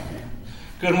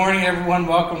Good morning, everyone.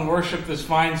 Welcome to worship this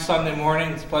fine Sunday morning.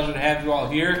 It's a pleasure to have you all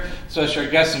here, especially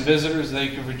our guests and visitors.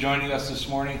 Thank you for joining us this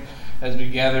morning as we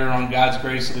gather around God's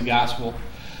grace of the gospel.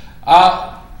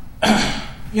 As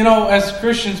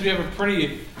Christians, we have a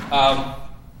pretty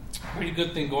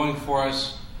good thing going for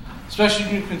us, especially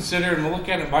when you consider, and we'll look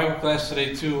at it in Bible class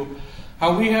today too,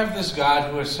 how we have this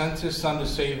God who has sent His Son to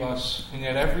save us, and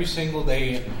yet every single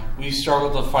day we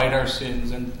struggle to fight our sins,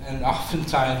 and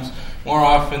oftentimes, more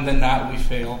often than not, we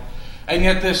fail. And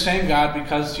yet this same God,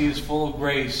 because He is full of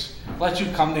grace, lets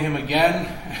you come to Him again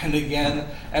and again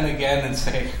and again and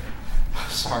say,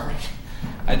 sorry,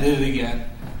 I did it again.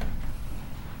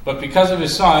 But because of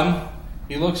His Son,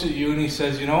 He looks at you and He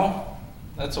says,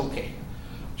 that's okay.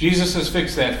 Jesus has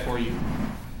fixed that for you.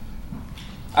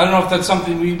 I don't know if that's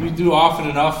something we do often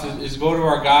enough, is go to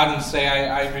our God and say,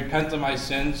 I repent of my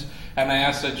sins, and I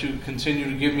ask that you continue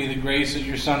to give me the grace that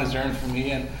your Son has earned for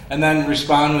me, and then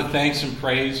respond with thanks and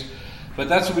praise. But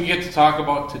that's what we get to talk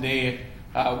about today.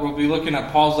 We'll be looking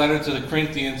at Paul's letter to the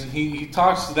Corinthians, and he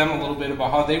talks to them a little bit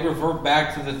about how they revert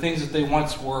back to the things that they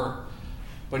once were.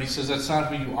 But he says, that's not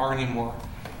who you are anymore.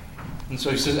 And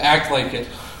so he says, act like it.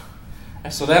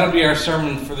 And so that'll be our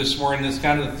sermon for this morning. That's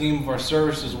kind of the theme of our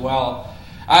service as well.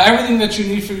 Everything that you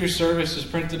need for your service is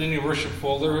printed in your worship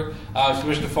folder. If you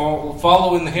wish to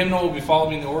follow in the hymnal, we'll be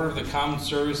following the order of the common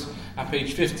service on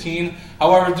page 15.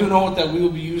 However, do note that we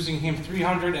will be using hymn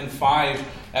 305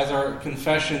 as our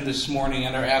confession this morning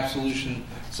and our absolution.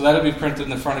 So that'll be printed in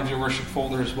the front of your worship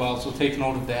folder as well. So take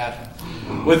note of that.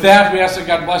 With that, we ask that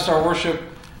God bless our worship,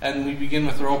 and we begin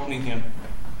with our opening hymn.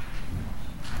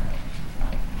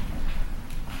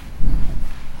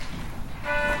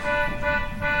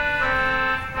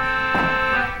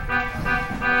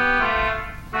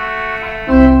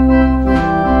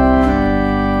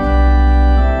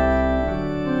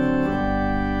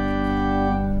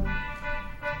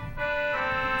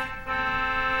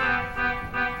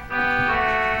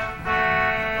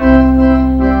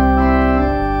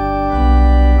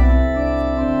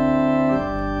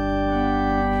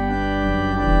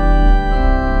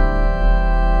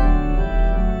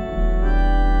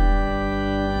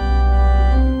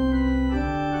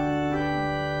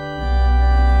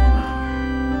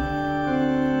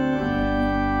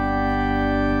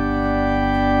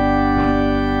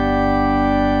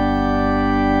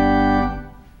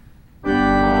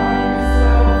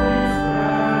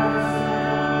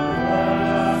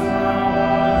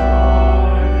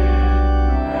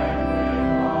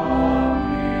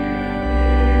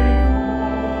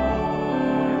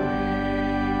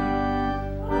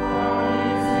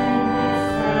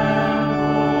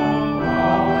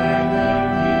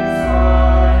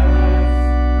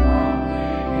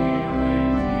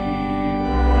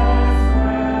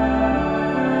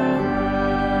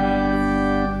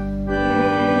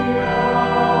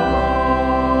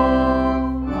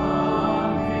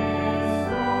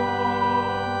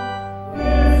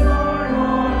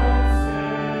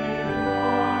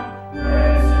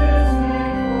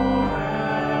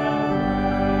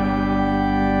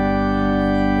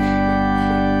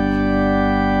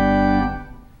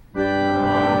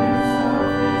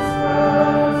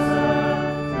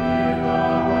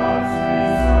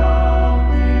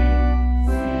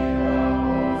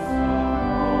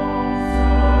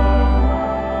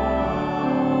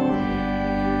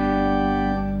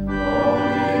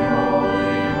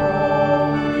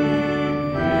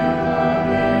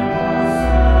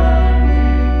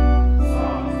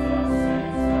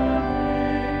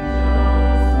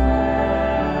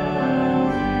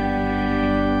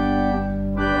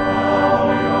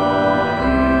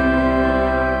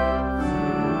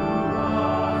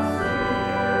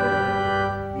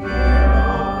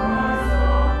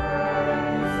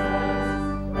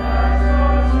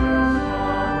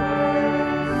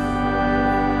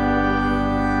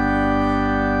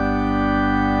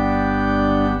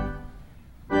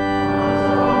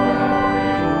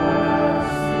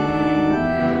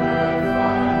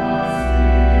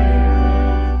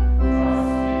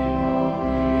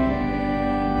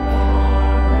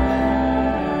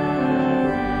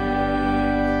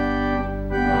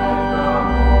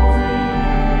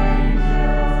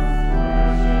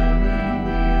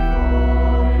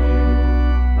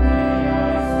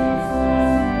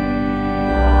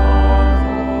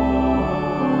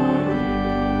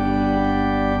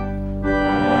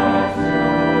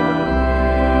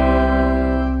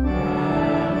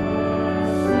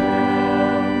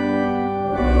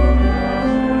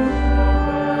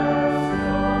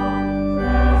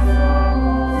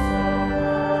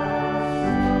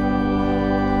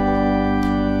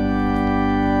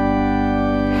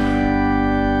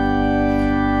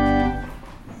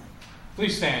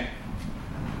 Please stand.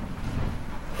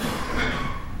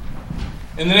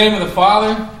 In the name of the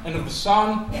Father, and of the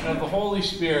Son, and of the Holy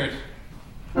Spirit.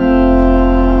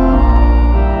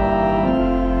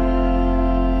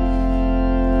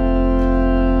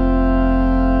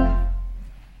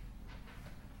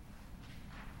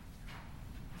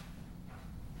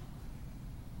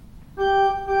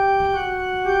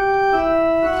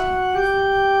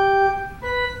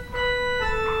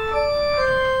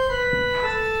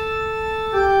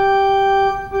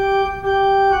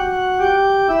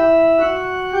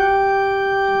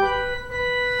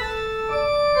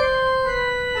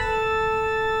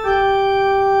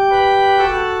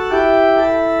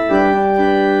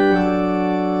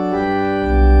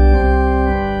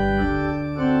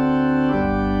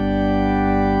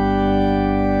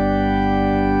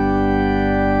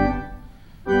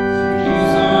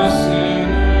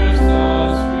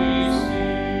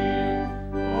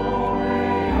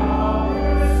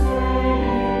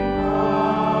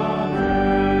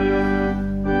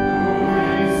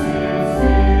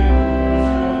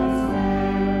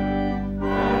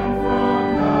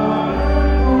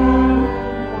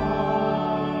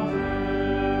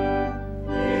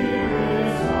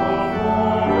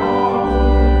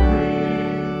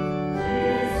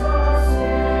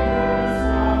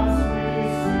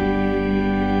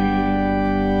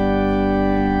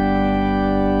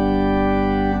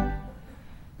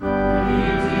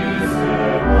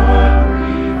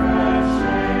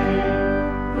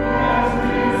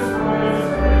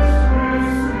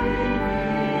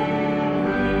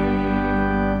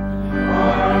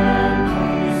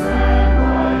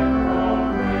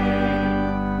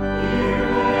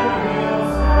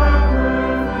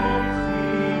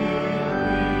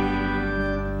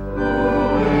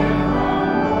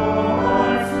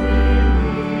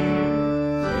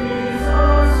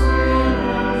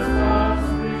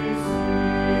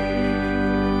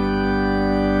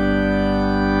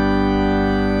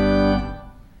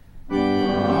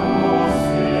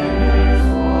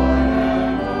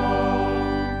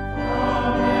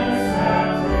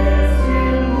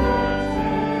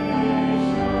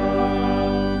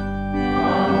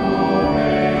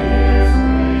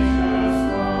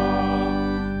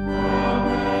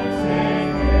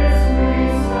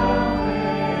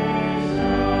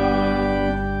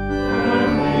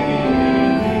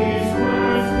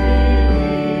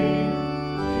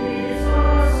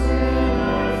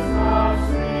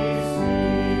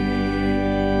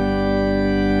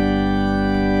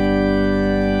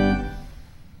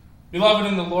 Beloved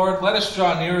in the Lord, let us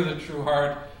draw near the true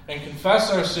heart and confess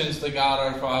our sins to God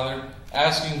our Father,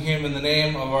 asking Him in the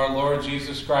name of our Lord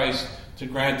Jesus Christ to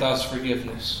grant us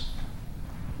forgiveness.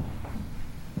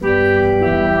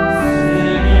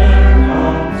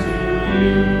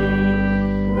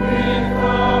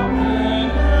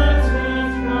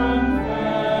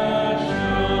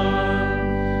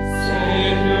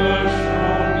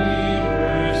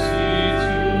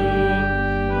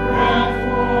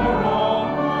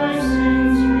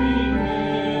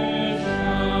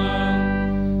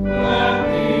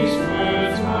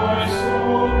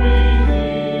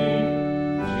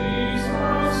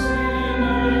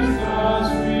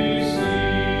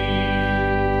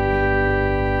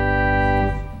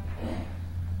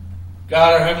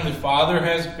 God, our Heavenly Father,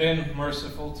 has been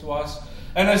merciful to us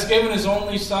and has given His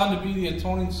only Son to be the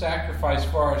atoning sacrifice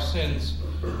for our sins.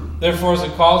 Therefore, as a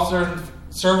called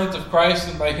servant of Christ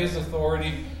and by His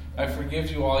authority, I forgive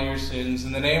you all your sins.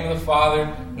 In the name of the Father,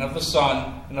 and of the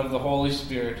Son, and of the Holy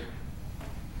Spirit.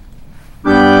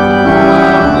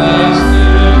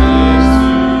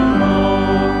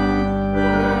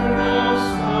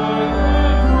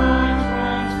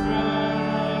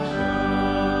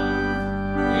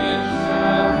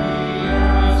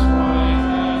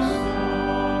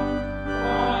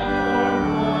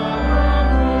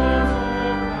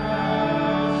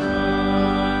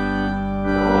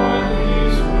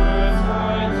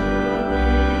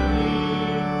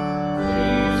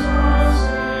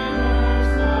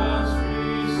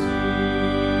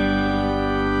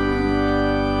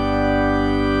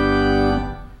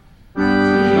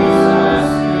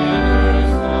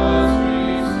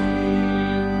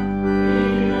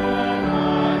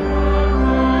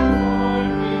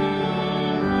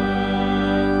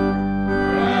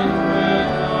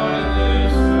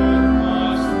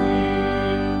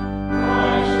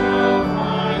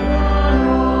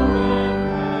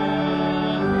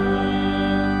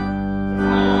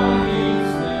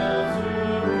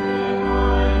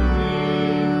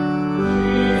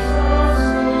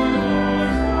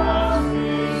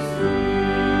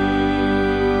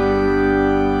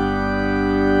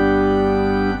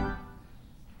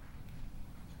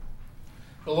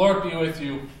 Lord be with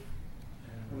you.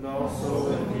 And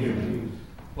also with you.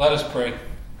 Let us pray.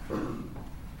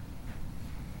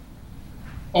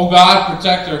 O God,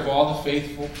 protector of all the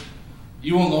faithful,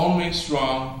 you alone make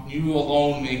strong, you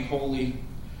alone make holy.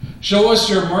 Show us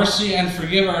your mercy and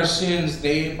forgive our sins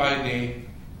day by day.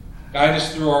 Guide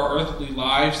us through our earthly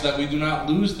lives that we do not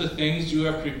lose the things you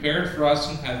have prepared for us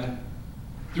in heaven.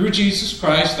 Through Jesus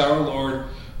Christ our Lord,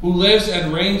 who lives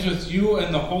and reigns with you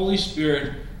and the Holy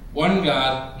Spirit, one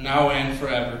God, now and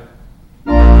forever.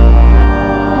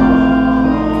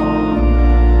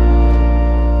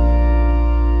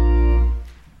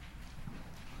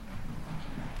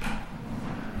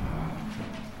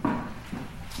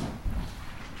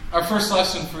 Our first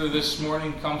lesson for this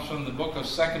morning comes from the book of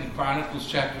 2 Chronicles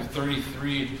chapter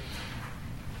 33.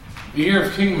 We hear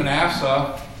of King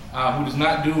Manasseh, who does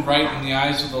not do right in the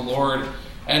eyes of the Lord,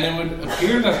 and it would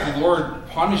appear that the Lord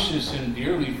punishes him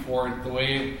dearly for it, the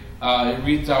way it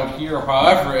reads out here.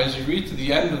 However, as you read to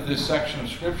the end of this section of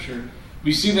Scripture,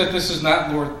 we see that this is not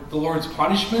the Lord's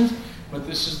punishment, but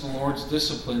this is the Lord's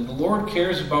discipline. The Lord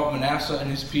cares about Manasseh and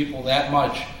his people that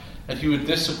much that he would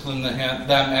discipline them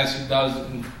as he does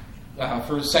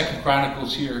for 2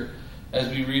 Chronicles here, as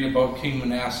we read about King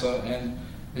Manasseh and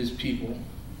his people.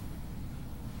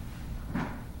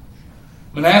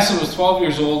 Manasseh was 12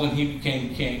 years old when he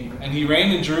became king, and he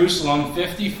reigned in Jerusalem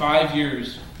 55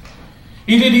 years.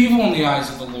 He did evil in the eyes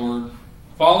of the Lord.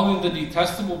 Following the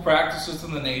detestable practices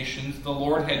of the nations the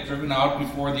Lord had driven out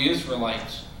before the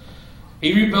Israelites.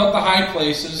 He rebuilt the high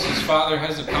places his father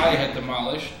Hezekiah had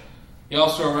demolished. He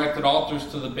also erected altars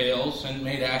to the Baals and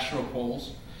made Asherah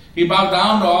poles. He bowed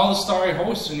down to all the starry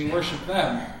hosts and he worshipped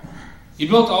them. He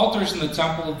built altars in the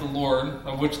temple of the Lord,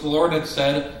 of which the Lord had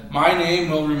said, "My name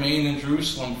will remain in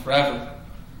Jerusalem forever."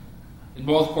 In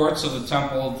both courts of the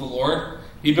temple of the Lord,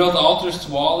 he built altars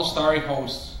to all the starry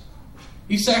hosts.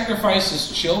 He sacrificed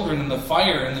his children in the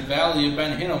fire in the valley of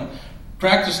Ben Hinnom,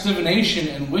 practiced divination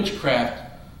and witchcraft,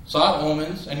 sought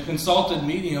omens, and consulted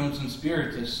mediums and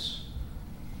spiritists.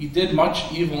 He did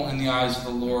much evil in the eyes of the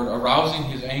Lord, arousing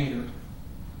his anger.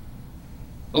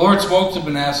 The Lord spoke to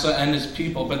Manasseh and his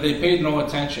people, but they paid no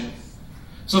attention.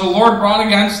 So the Lord brought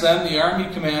against them the army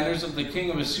commanders of the king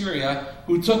of Assyria,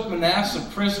 who took Manasseh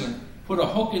prisoner, put a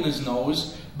hook in his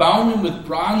nose, bound him with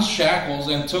bronze shackles,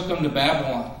 and took him to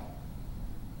Babylon.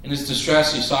 In his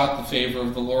distress he sought the favor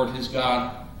of the Lord his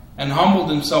God, and humbled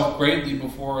himself greatly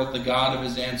before the God of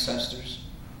his ancestors.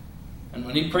 And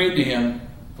when he prayed to him,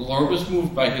 the Lord was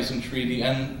moved by his entreaty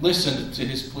and listened to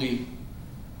his plea.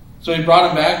 So he brought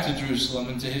him back to Jerusalem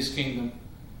and to his kingdom.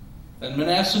 Then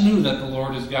Manasseh knew that the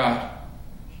Lord is God.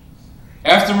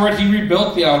 Afterward he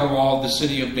rebuilt the outer wall of the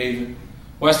city of David,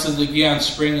 west of the Gihon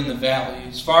spring in the valley,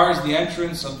 as far as the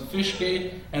entrance of the fish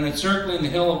gate and encircling the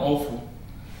hill of Ophel.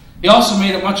 He also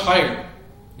made it much higher.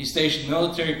 He stationed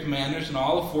military commanders in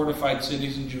all the fortified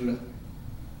cities in Judah.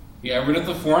 He got rid of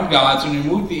the foreign gods and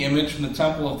removed the image from the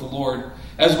temple of the Lord,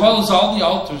 as well as all the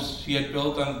altars he had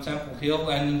built on the temple hill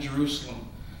and in Jerusalem.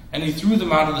 And he threw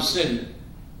them out of the city.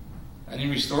 And he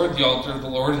restored the altar of the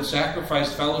Lord and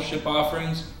sacrificed fellowship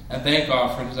offerings and thank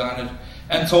offerings on it,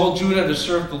 and told Judah to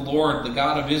serve the Lord, the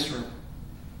God of Israel.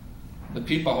 The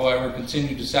people, however,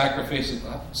 continued to sacrifice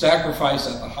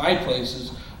at the high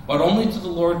places, but only to the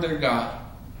Lord their God.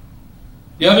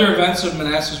 The other events of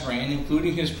Manasseh's reign,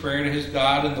 including his prayer to his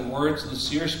God and the words the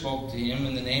seer spoke to him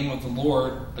in the name of the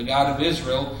Lord, the God of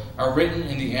Israel, are written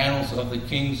in the annals of the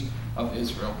kings of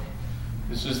Israel.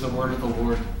 This is the word of the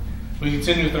Lord. We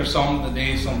continue with our Psalm of the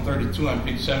day, Psalm 32 on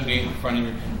page 78 in front of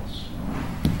your Bibles.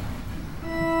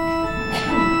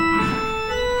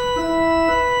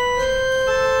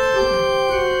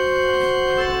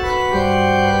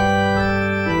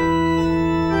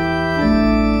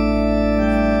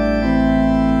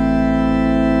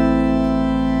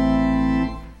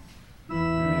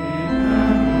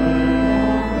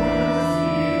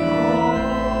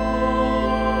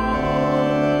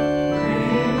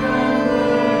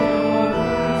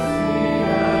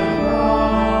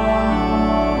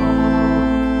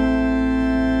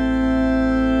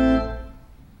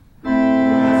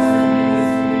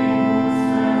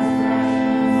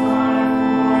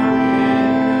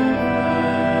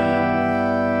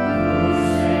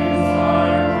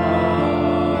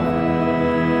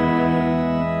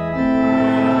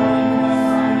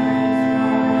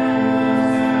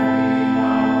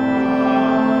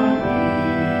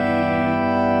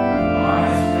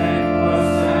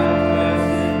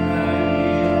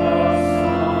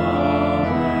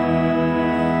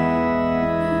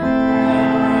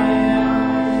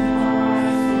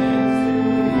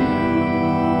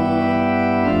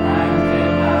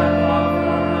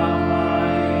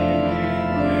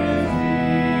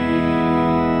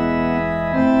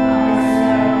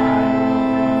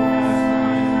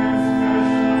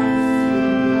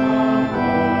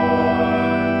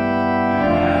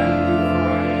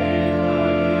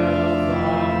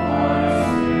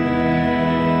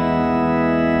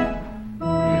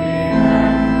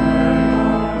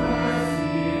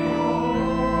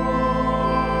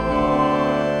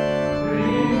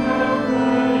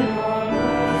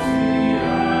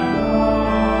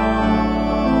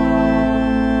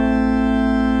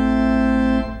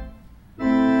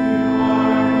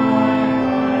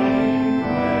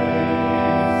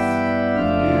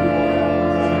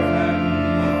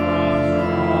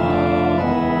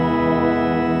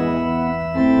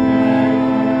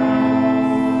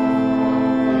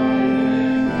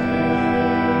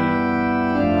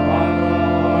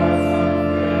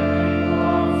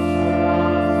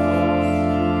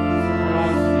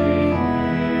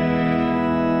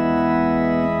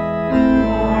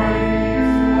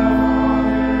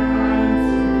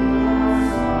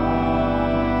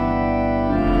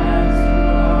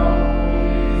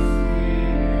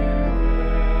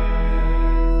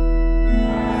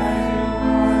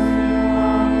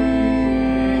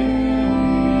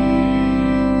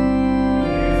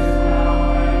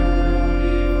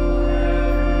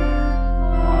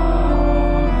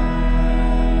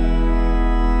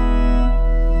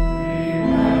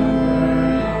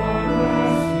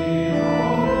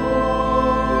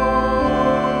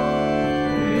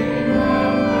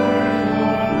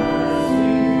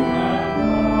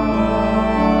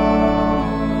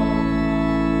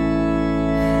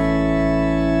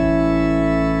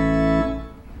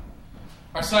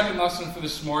 second lesson for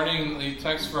this morning, the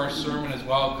text for our sermon as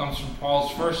well, comes from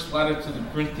Paul's first letter to the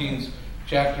Corinthians,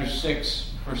 chapter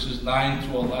 6, verses 9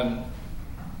 to 11.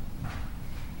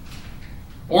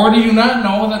 Or do you not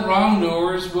know that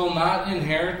wrongdoers will not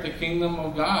inherit the kingdom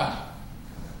of God?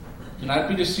 Do not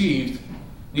be deceived.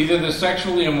 Neither the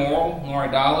sexually immoral, nor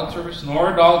idolaters,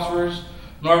 nor adulterers,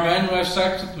 nor men who have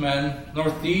sex with men, nor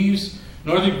thieves,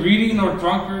 nor the greedy, nor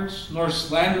drunkards, nor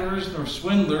slanderers, nor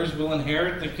swindlers will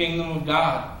inherit the kingdom of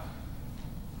God.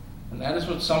 And that is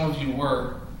what some of you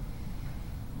were.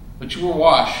 But you were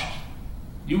washed,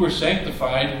 you were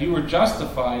sanctified, you were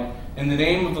justified in the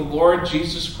name of the Lord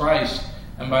Jesus Christ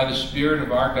and by the Spirit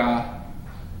of our God.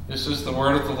 This is the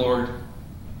word of the Lord.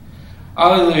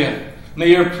 Alleluia. May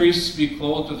your priests be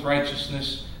clothed with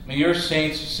righteousness. May your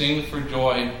saints sing for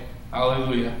joy.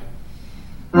 Alleluia.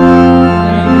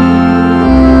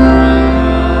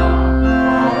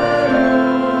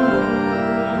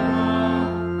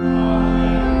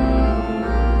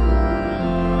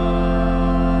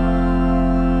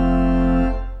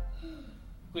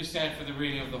 Please stand for the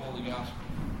reading of the Holy Gospel.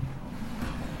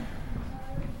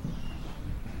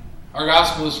 Our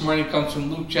Gospel this morning comes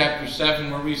from Luke chapter 7,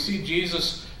 where we see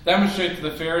Jesus demonstrate to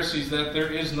the Pharisees that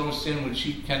there is no sin which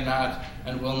he cannot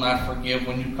and will not forgive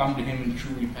when you come to him in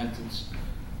true repentance.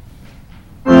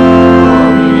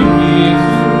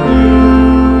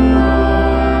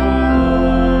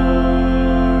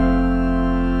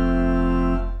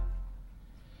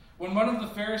 When one of the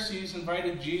Pharisees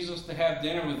invited Jesus to have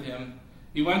dinner with him,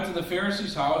 he went to the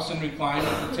Pharisee's house and reclined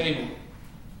at the table.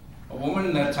 A woman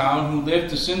in that town who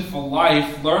lived a sinful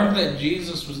life learned that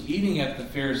Jesus was eating at the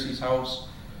Pharisee's house.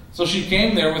 So she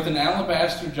came there with an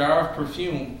alabaster jar of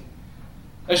perfume.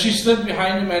 As she stood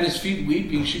behind him at his feet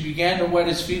weeping, she began to wet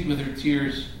his feet with her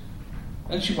tears.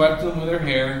 Then she wiped them with her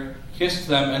hair, kissed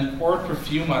them, and poured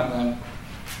perfume on them.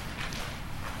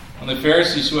 When the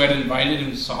Pharisees who had invited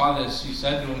him saw this, he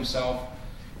said to himself,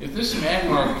 "If this man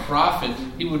were a prophet,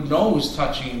 he would know who's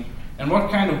touching him, and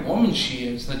what kind of woman she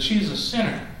is, that she is a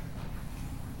sinner."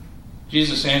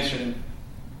 Jesus answered him,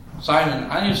 "Simon,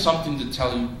 I have something to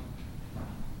tell you."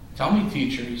 "Tell me,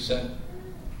 teacher," he said.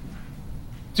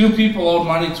 2 people owed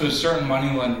money to a certain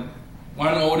moneylender.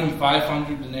 One owed him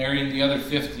 500 denarii and the other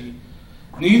 50.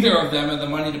 Neither of them had the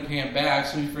money to pay him back,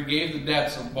 so he forgave the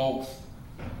debts of both.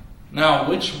 Now,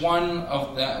 which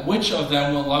of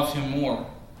them will love him more?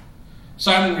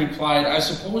 Simon replied, "I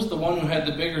suppose the one who had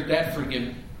the bigger debt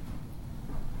forgiven."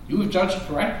 "You have judged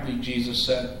correctly," Jesus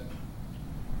said.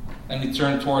 Then he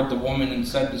turned toward the woman and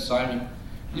said to Simon,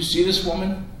 "You see this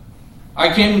woman? I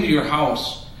came into your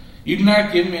house. You did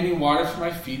not give me any water for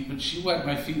my feet, but she wet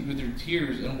my feet with her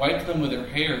tears and wiped them with her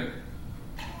hair.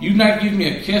 You did not give me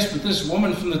a kiss, but this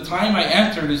woman from the time I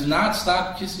entered has not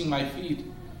stopped kissing my feet.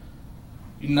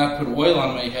 You did not put oil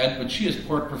on my head, but she has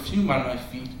poured perfume on my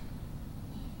feet.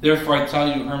 Therefore I tell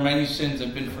you, her many sins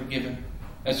have been forgiven,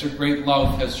 as her great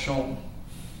love has shown.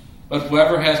 But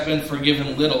whoever has been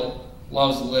forgiven little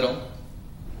loves little."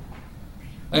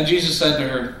 Then Jesus said to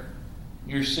her,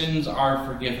 "Your sins are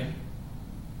forgiven."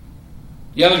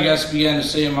 The other guests began to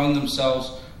say among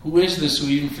themselves, "Who is this who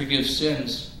even forgives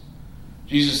sins?"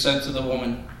 Jesus said to the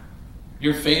woman,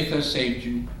 "Your faith has saved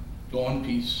you. Go in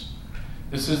peace."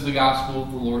 This is the gospel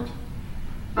of the Lord.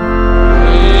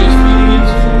 Praise be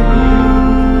to you.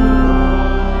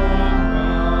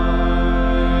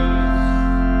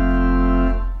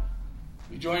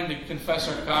 We join to confess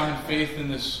our common faith in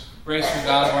this graceful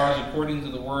God of ours according to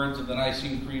the words of the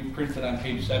Nicene Creed printed on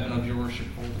page 7 of your worship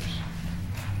folders.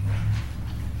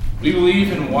 We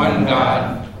believe in one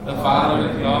God, the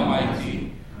Father, the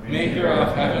Almighty, maker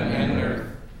of heaven and earth,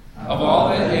 of all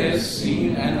that is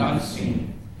seen and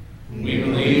unseen. We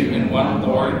believe in one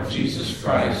Lord Jesus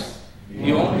Christ,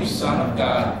 the only Son of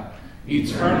God,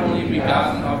 eternally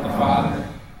begotten of the Father,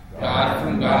 God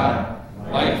from God,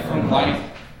 light from light,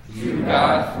 true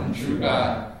God from true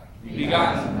God,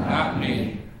 begotten, not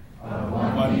made,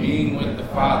 one being with the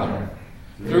Father.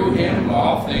 Through him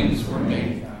all things were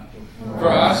made.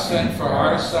 For us and for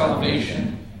our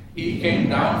salvation, he came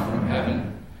down from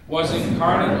heaven, was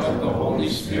incarnate of the Holy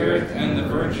Spirit and the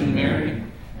Virgin Mary,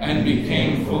 and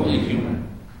became fully human.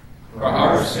 For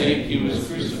our sake he was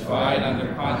crucified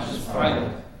under Pontius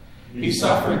Pilate. He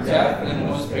suffered death and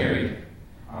was buried.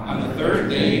 On the 3rd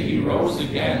day he rose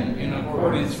again in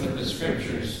accordance with the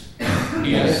Scriptures.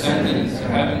 He ascended into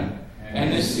heaven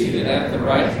and is seated at the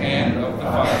right hand of the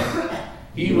Father.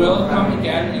 He will come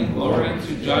again in glory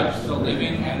to judge the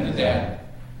living and the dead,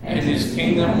 and his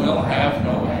kingdom will have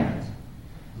no end.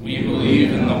 We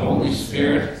believe in the Holy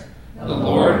Spirit, the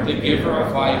Lord, the giver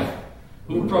of life,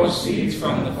 who proceeds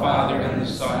from the Father and the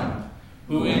Son,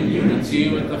 who in unity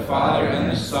with the Father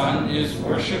and the Son is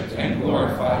worshipped and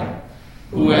glorified,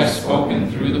 who has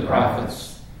spoken through the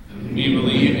prophets. We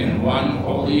believe in one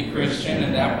holy Christian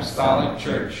and apostolic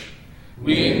church.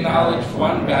 We acknowledge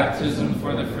one baptism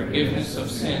for the forgiveness of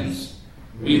sins.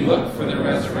 We look for the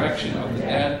resurrection of the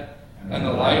dead and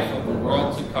the life of the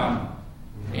world to come.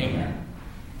 Amen.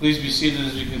 Please be seated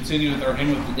as we continue with our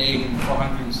hymn of the day, hymn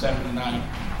 479.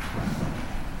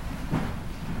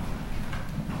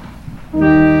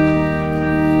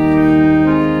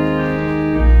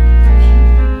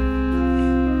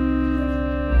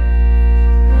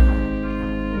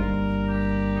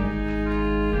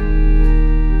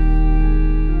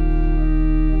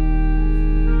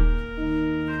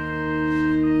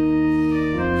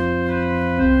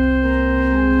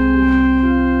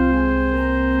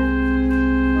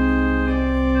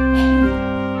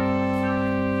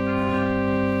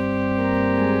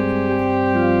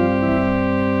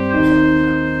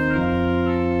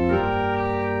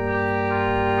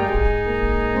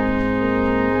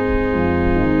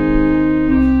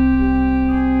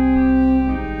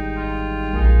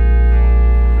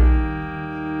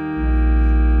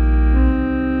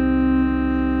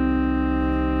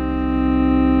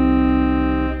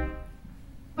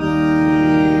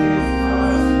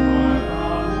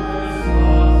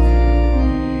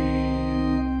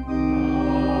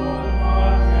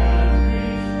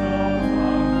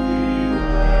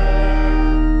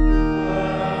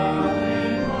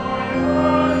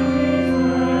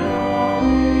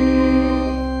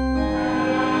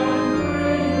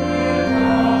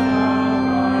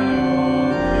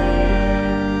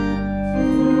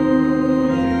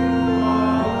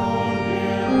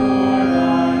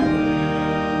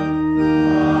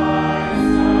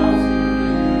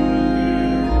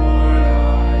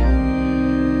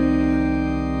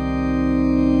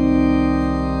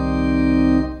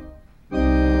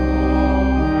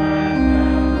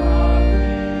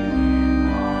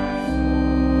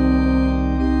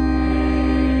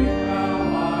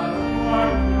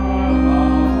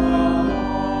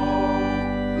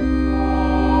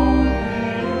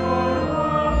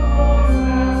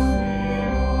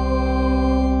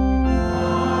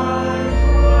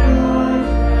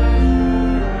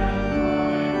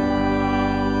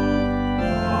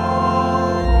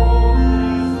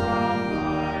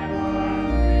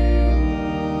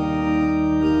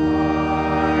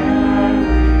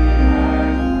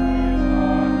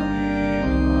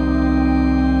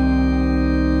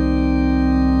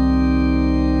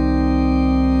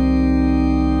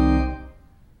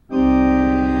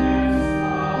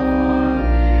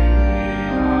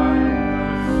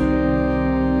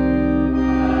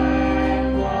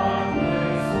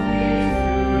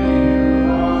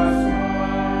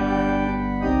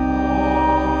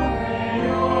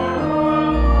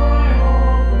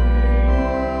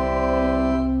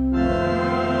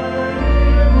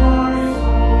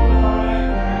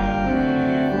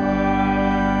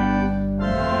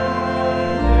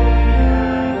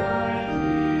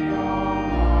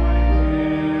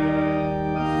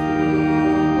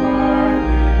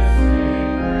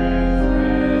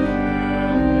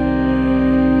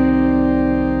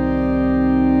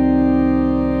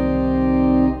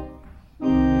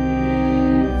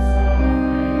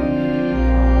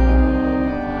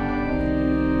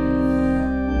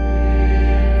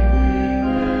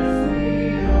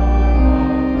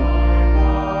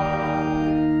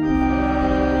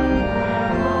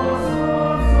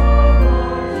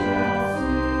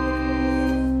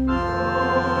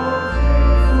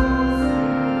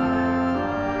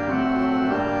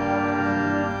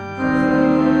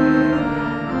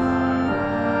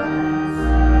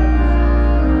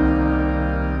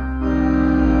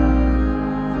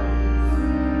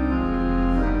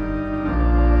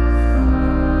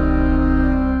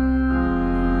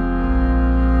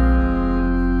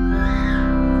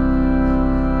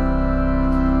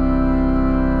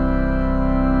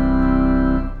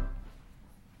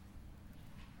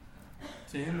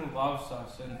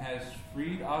 and has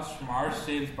freed us from our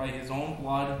sins by his own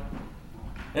blood,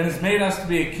 and has made us to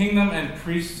be a kingdom and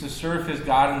priests to serve his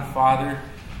God and Father.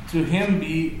 To him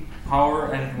be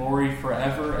power and glory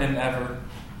forever and ever.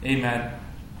 Amen.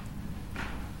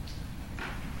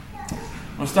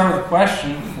 I'll start with a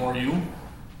question for you.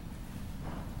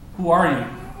 Who are you?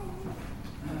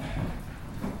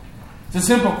 It's a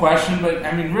simple question, but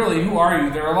really, who are you?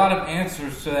 There are a lot of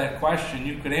answers to that question.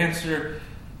 You could answer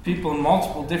people in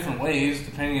multiple different ways,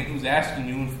 depending on who's asking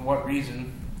you and for what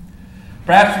reason.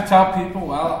 Perhaps you tell people,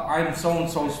 well, I'm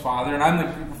so-and-so's father, and I'm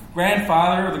the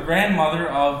grandfather or the grandmother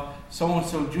of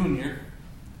so-and-so Jr.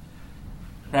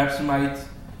 Perhaps you might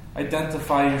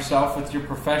identify yourself with your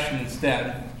profession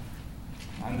instead.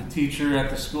 I'm the teacher at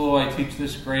the school, I teach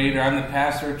this grade, or I'm the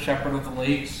pastor at Shepherd of the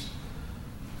Lakes.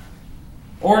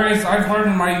 Or as I've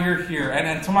learned in my year here,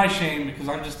 and to my shame, because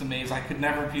I'm just amazed, I could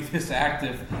never be this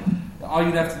active. All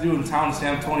you'd have to do in town is say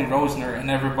I'm Tony Rosner,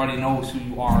 and everybody knows who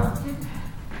you are.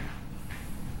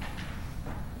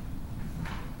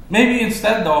 Maybe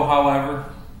instead, though,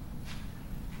 however,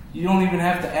 you don't even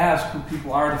have to ask who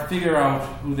people are to figure out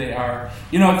who they are.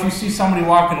 You know, if you see somebody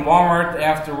walk in Walmart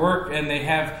after work and they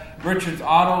have Richard's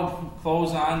Auto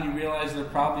clothes on, you realize they're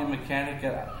probably a mechanic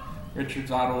at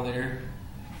Richard's Auto there.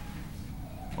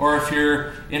 Or if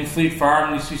you're in Fleet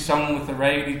Farm and you see someone with a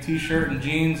raggedy t-shirt and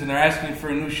jeans and they're asking for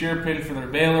a new shear pin for their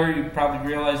baler, you probably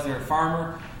realize they're a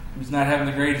farmer who's not having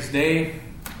the greatest day.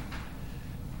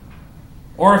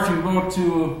 Or if you go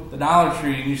to the Dollar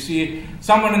Tree and you see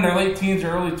someone in their late teens or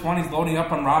early 20s loading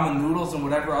up on ramen noodles and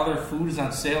whatever other food is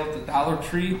on sale at the Dollar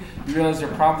Tree, you realize they're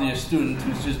probably a student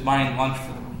who's just buying lunch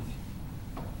for the week.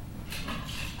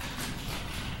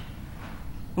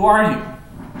 Who are you?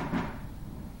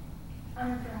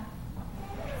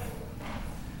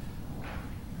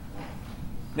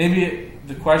 Maybe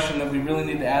the question that we really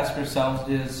need to ask ourselves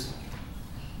is,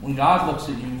 when God looks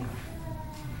at you,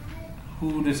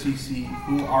 who does he see?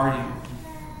 Who are you?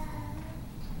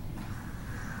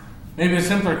 Maybe a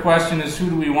simpler question is, who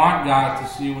do we want God to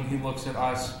see when he looks at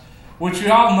us? Which we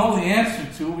all know the answer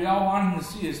to. We all want him to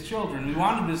see as children. We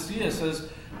want him to see us as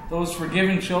those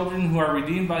forgiven children who are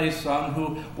redeemed by his Son,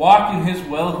 who walk in his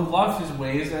will, who love his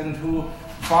ways, and who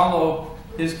follow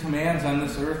his commands on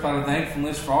this earth out of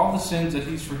thankfulness for all the sins that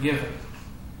he's forgiven.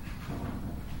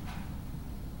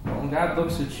 But when God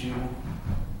looks at you,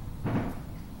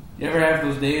 you ever have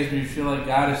those days where you feel like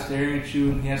God is staring at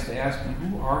you and he has to ask you,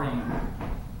 who are you?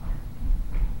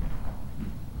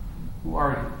 Who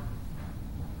are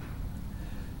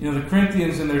you? You know, the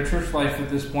Corinthians in their church life at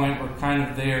this point were kind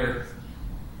of there.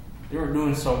 They were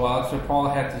doing so well. That's why Paul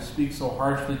had to speak so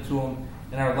harshly to them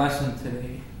in our lesson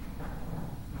today.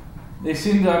 They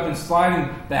seem to have been sliding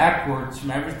backwards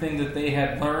from everything that they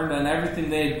had learned and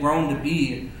everything they had grown to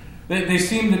be. They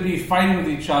seem to be fighting with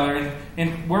each other.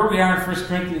 And where we are in 1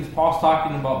 Corinthians, Paul's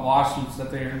talking about lawsuits that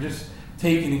they are just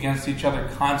taking against each other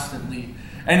constantly.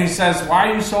 And he says, why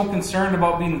are you so concerned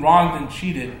about being wronged and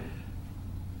cheated?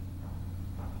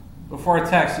 Before a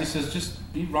text, he says,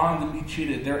 just be wronged and be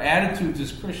cheated. Their attitudes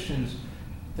as Christians,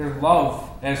 their love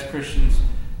as Christians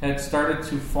had started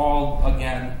to fall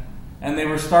again. And they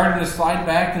were starting to slide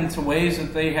back into ways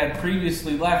that they had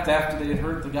previously left after they had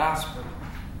heard the gospel.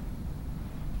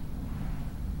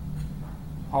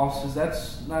 Paul says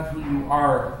that's not who you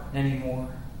are anymore.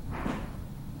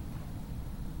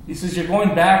 He says you're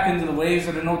going back into the ways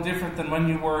that are no different than when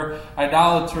you were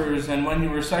idolaters and when you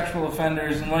were sexual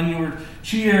offenders and when you were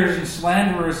cheaters and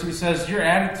slanderers. He says your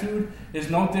attitude is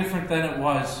no different than it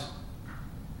was.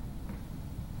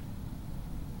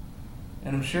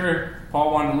 And I'm sure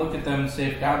Paul wanted to look at them and say,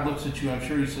 if God looks at you, I'm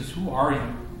sure he says, who are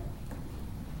you?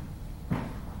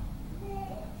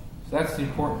 So that's the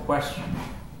important question.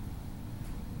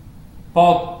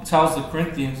 Paul tells the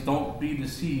Corinthians, don't be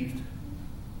deceived.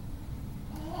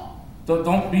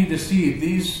 Don't be deceived.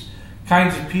 These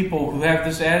kinds of people who have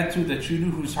this attitude that you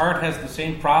do, whose heart has the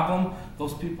same problem,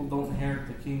 those people don't inherit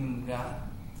the kingdom of God.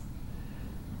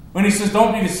 When he says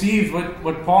don't be deceived,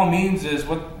 what Paul means is,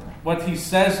 what he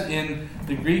says in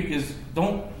the Greek is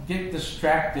don't get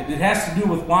distracted. It has to do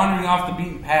with wandering off the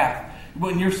beaten path.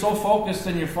 When you're so focused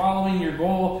and you're following your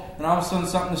goal and all of a sudden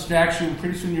something distracts you and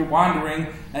pretty soon you're wandering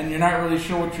and you're not really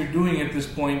sure what you're doing at this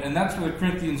point. And that's where the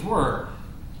Corinthians were.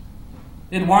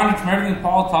 It wandered from everything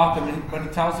Paul taught them, but he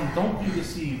tells them, don't be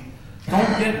deceived.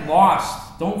 Don't get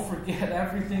lost. Don't forget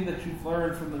everything that you've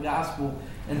learned from the gospel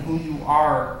and who you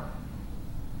are.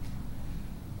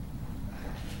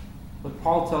 But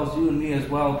Paul tells you and me as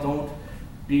well, don't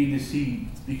be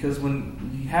deceived. Because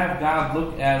when we have God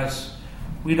look at us,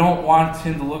 we don't want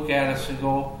him to look at us and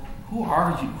go, who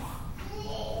are you?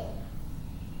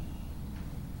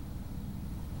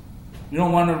 We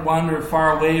don't want to wander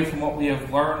far away from what we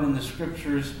have learned in the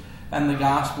scriptures and the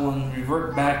gospel and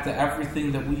revert back to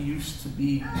everything that we used to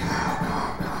be.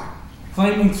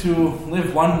 Claiming to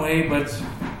live one way, but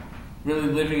really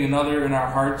living another in our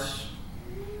hearts.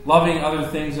 Loving other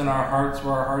things in our hearts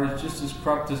where our heart is just as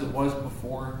corrupt as it was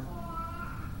before.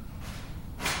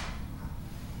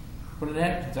 But it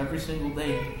happens every single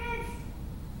day.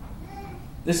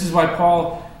 This is why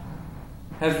Paul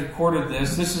has recorded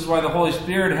this. This is why the Holy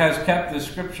Spirit has kept this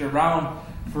scripture around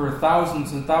for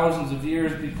thousands and thousands of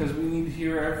years, because we need to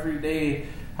hear every day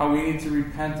how we need to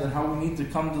repent and how we need to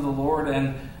come to the Lord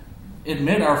and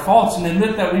admit our faults and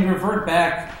admit that we revert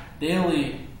back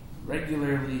daily,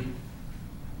 regularly,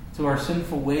 to our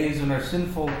sinful ways and our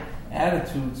sinful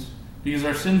attitudes, because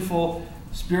our sinful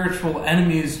spiritual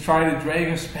enemies try to drag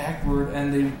us backward,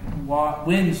 and they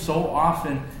win so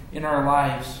often in our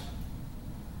lives.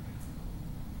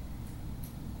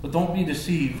 But don't be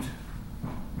deceived.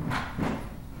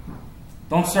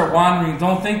 Don't start wandering.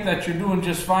 Don't think that you're doing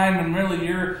just fine when really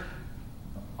you're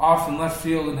off in left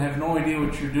field and have no idea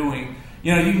what you're doing.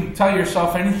 You can tell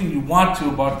yourself anything you want to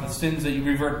about the sins that you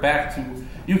revert back to.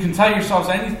 You can tell yourselves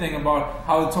anything about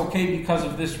how it's okay because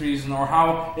of this reason, or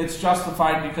how it's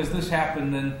justified because this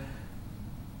happened,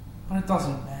 but it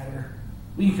doesn't matter.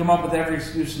 We can come up with every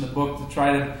excuse in the book to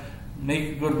try to make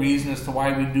a good reason as to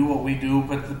why we do what we do,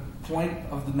 but the point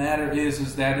of the matter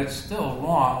is that it's still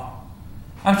wrong.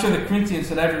 I'm sure the Corinthians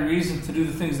had every reason to do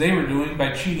the things they were doing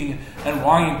by cheating and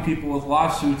wronging people with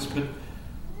lawsuits, but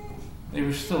they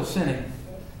were still sinning.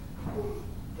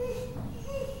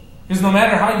 Because no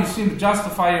matter how you seem to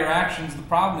justify your actions, the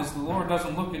problem is the Lord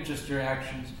doesn't look at just your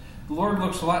actions. The Lord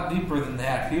looks a lot deeper than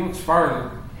that. He looks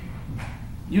farther.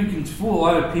 You can fool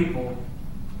other people,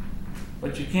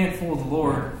 but you can't fool the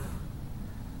Lord.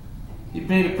 He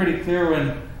made it pretty clear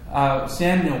when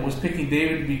Samuel was picking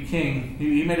David to be king.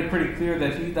 He made it pretty clear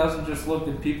that he doesn't just look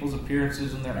at people's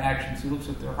appearances and their actions. He looks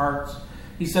at their hearts.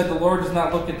 He said the Lord does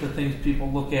not look at the things people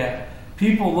look at.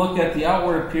 People look at the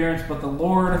outward appearance, but the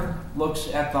Lord looks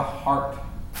at the heart.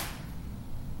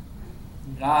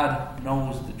 God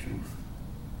knows the truth.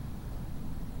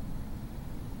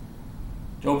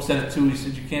 Job said it too. He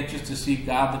said you can't just deceive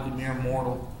God like a mere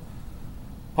mortal.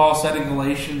 Paul said in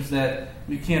Galatians that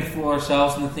we can't fool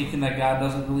ourselves into thinking that God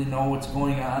doesn't really know what's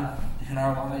going on in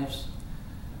our lives.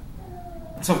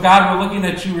 So if God were looking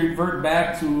at you revert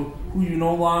back to who you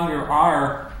no longer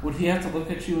are, would he have to look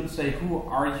at you and say, who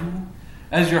are you?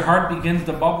 As your heart begins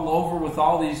to bubble over with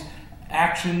all these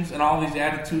actions and all these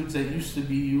attitudes that used to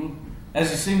be you, as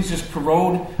these things just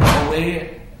corrode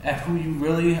away at who you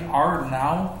really are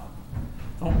now,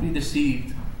 don't be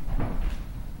deceived.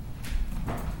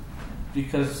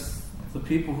 Because the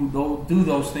people who don't do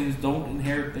those things don't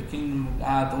inherit the kingdom of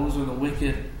God. Those are the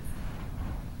wicked.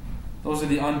 Those are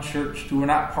the unchurched who are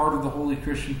not part of the Holy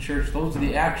Christian Church. Those are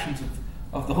the actions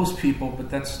of those people, but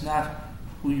that's not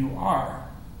who you are.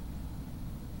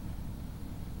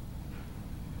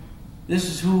 This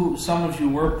is who some of you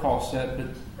were, Paul said,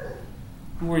 but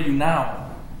who are you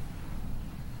now?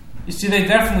 You see, they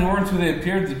definitely weren't who they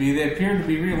appeared to be. They appeared to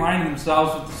be realigning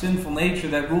themselves with the sinful nature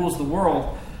that rules the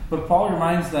world. But Paul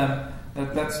reminds them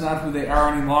that that's not who they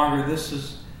are any longer. This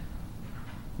is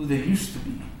who they used to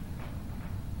be.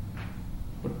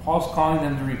 But Paul's calling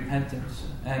them to repentance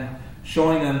and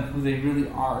showing them who they really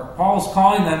are. Paul's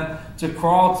calling them to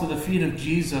crawl to the feet of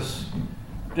Jesus,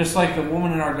 just like the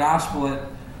woman in our gospel,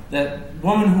 that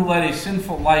woman who led a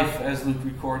sinful life, as Luke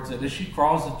records it, as she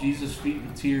crawls to Jesus' feet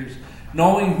with tears,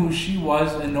 knowing who she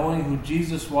was and knowing who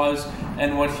Jesus was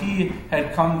and what he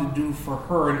had come to do for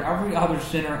her and every other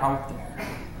sinner out there.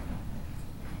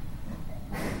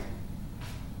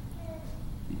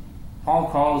 Paul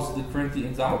calls the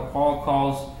Corinthians out. Paul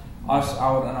calls us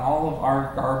out on all of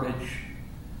our garbage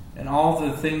and all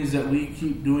the things that we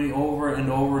keep doing over and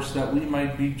over so that we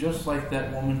might be just like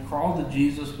that woman. Crawl to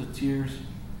Jesus with tears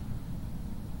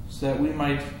so that we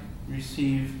might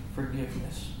receive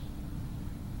forgiveness.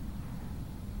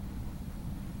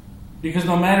 Because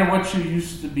no matter what you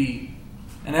used to be,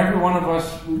 and every one of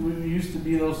us, we used to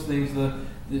be those things,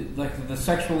 the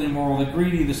sexually immoral, the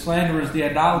greedy, the slanderers, the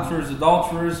idolaters,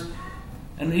 adulterers,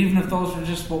 and even if those were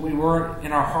just what we were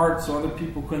in our hearts so other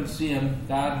people couldn't see them,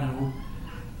 God knew.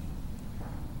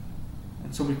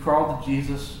 And so we crawled to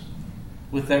Jesus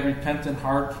with that repentant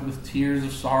heart, with tears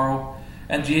of sorrow,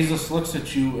 and Jesus looks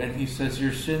at you and he says,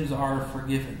 your sins are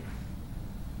forgiven.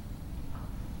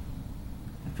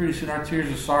 Pretty soon our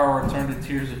tears of sorrow are turned to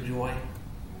tears of joy.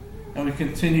 And we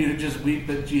continue to just weep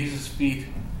at Jesus' feet.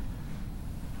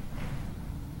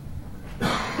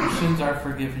 Your sins are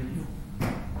forgiven you.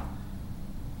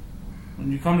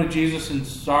 When you come to Jesus in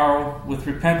sorrow, with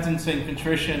repentance and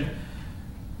contrition,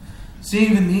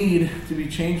 seeing the need to be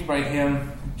changed by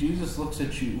him, Jesus looks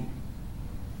at you.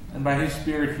 And by his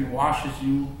Spirit, he washes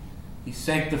you, he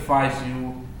sanctifies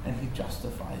you, and he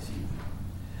justifies you.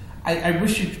 I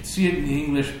wish you could see it in the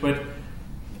English, but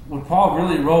when Paul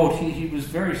really wrote, he was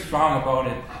very strong about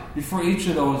it. Before each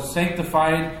of those,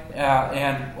 sanctified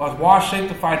and washed,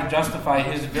 sanctified, and justified,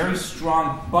 his very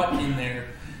strong but in there.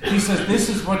 He says, this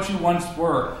is what you once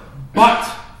were, but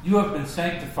you have been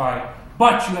sanctified,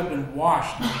 but you have been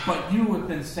washed, but you have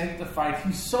been sanctified.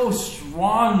 He's so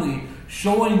strongly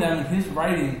showing them in his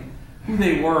writing who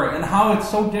they were and how it's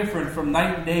so different from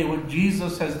night and day what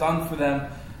Jesus has done for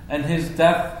them and his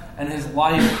death and his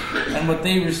life and what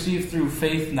they receive through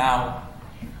faith now.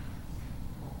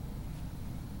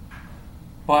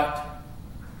 But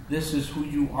this is who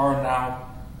you are now,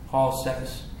 Paul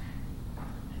says.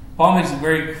 Paul makes it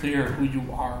very clear who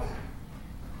you are.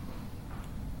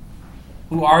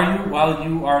 Who are you? Well,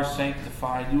 you are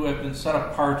sanctified. You have been set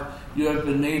apart. You have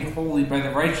been made holy by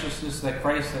the righteousness that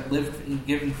Christ had lived and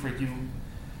given for you.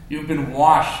 You've been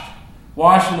washed.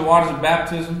 Washed in the waters of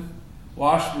baptism.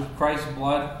 Washed with Christ's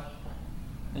blood.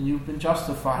 And you've been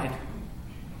justified.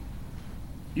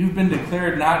 You've been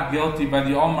declared not guilty by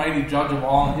the almighty judge of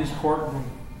all in his courtroom.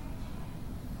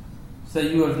 So that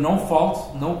you have no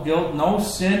fault, no guilt, no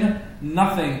sin,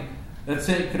 nothing that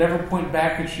could ever point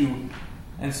back at you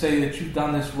and say that you've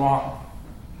done this wrong.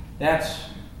 That's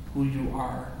who you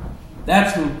are.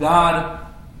 That's who God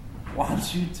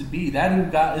wants you to be.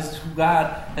 That is who God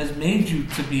has made you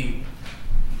to be.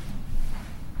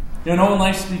 You know, no one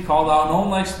likes to be called out. No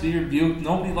one likes to be rebuked.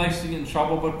 Nobody likes to get in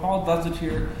trouble. But Paul does it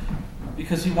here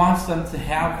because he wants them to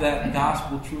have that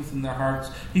gospel truth in their hearts.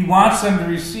 He wants them to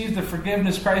receive the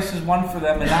forgiveness Christ has won for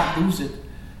them and not lose it.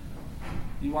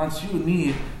 He wants you and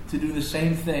me to do the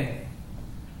same thing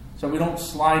so we don't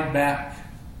slide back.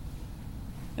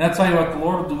 And I'll tell you what, the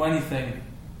Lord will do anything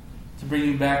to bring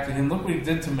you back to him. Look what he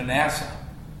did to Manasseh.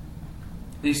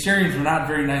 The Assyrians were not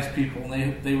very nice people.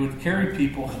 They would carry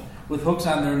people with hooks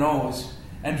on their nose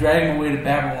and drag them away to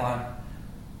Babylon.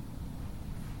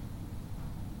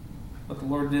 But the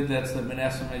Lord did that so that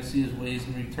Manasseh might see his ways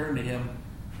and return to him.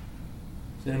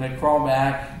 So he might crawl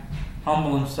back,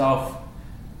 humble himself,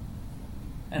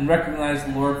 and recognize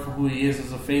the Lord for who he is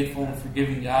as a faithful and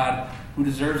forgiving God who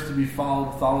deserves to be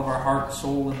followed with all of our heart,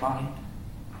 soul, and mind.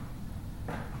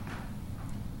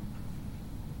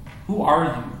 Who are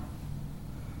you?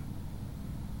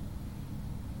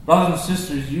 Brothers and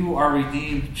sisters, you are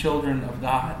redeemed children of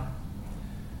God.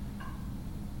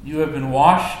 You have been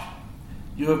washed,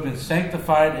 you have been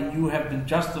sanctified, and you have been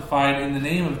justified in the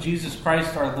name of Jesus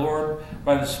Christ our Lord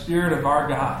by the Spirit of our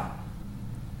God.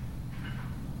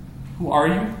 Who are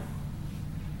you?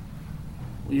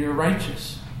 Well, you're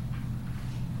righteous.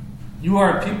 You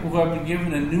are a people who have been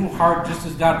given a new heart, just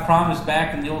as God promised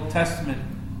back in the Old Testament.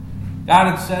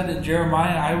 God had said in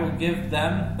Jeremiah, I will give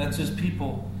them, that's his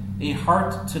people, a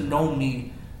heart to know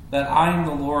me, that I am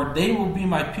the Lord. They will be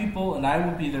my people, and I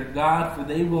will be their God, for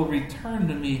they will return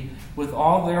to me with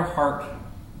all their heart.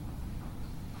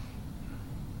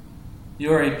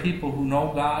 You are a people who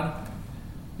know God.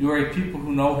 You are a people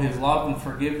who know his love and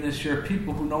forgiveness. You're a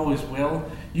people who know his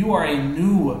will. You are a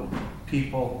new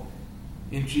people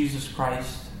in Jesus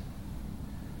Christ.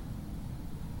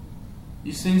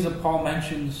 These things that Paul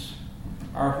mentions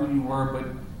are who you were, but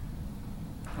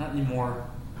not anymore.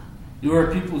 You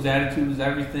are a people whose attitude was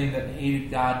everything that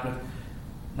hated God, but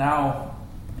now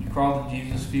you crawl to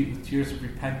Jesus' feet with tears of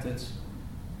repentance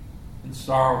and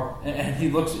sorrow. And he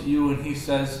looks at you and he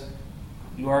says,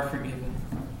 you are forgiven.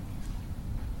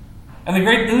 And the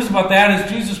great news about that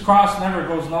is Jesus' cross never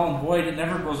goes null and void. It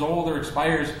never grows old or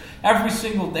expires. Every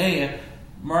single day,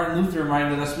 Martin Luther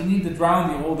reminded us, we need to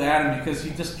drown the old Adam because he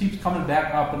just keeps coming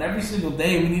back up. And every single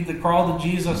day, we need to crawl to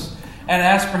Jesus and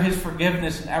ask for his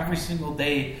forgiveness. And every single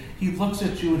day, he looks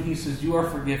at you and he says, you are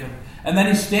forgiven. And then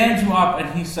he stands you up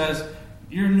and he says,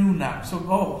 you're new now. So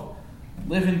go.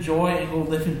 Live in joy and go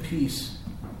live in peace.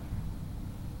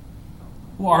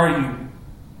 Who are you?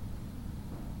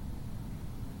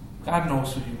 God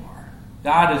knows who you are.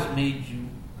 God has made you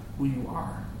who you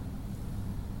are.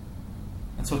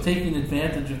 And so taking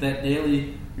advantage of that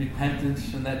daily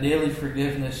repentance and that daily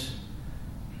forgiveness,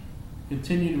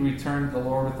 continue to return to the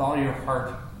Lord with all your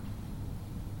heart,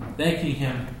 thanking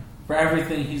him for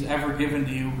everything he's ever given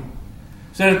to you.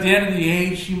 So that at the end of the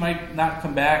age, he might not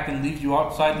come back and leave you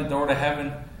outside the door to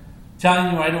heaven,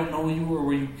 telling you, I don't know you or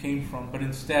where you came from, but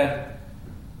instead,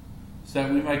 so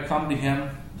that we might come to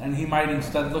him, and he might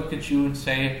instead look at you and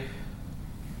say,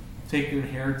 take your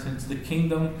inheritance, the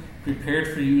kingdom prepared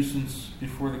for you since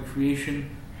before the creation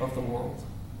of the world.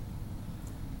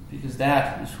 Because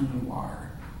that is who you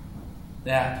are.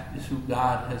 That is who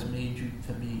God has made you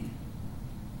to be.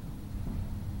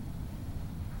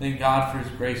 Thank God for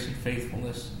his grace and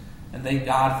faithfulness. And thank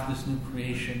God for this new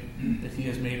creation that he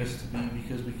has made us to be,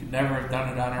 because we could never have done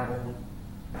it on our own.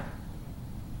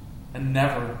 And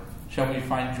never shall we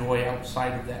find joy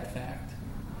outside of that fact.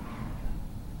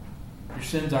 Your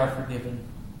sins are forgiven.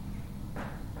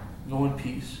 Go in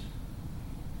peace.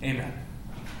 Amen.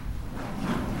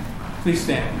 Please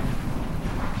stand.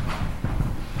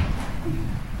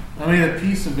 And may the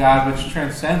peace of God, which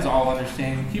transcends all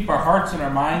understanding, keep our hearts and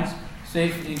our minds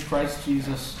safe in Christ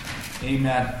Jesus.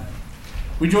 Amen.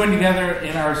 We join together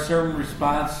in our sermon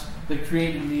response, the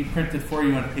Create in Me, printed for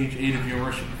you on page 8 of your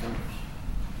worship folders.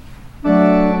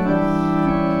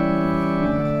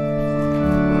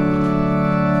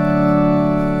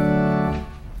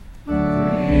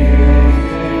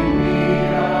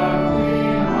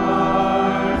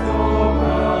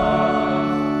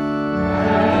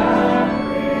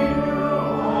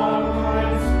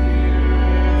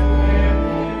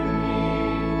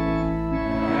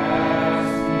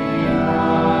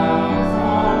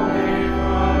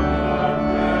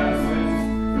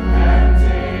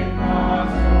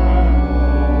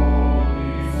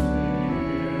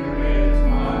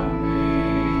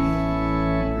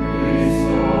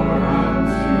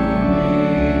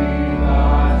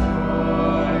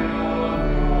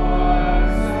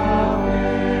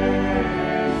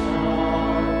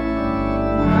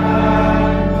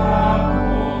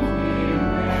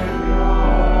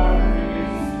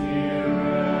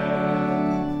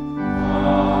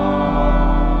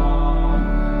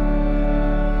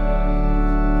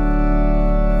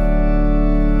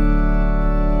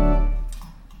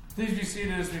 Please be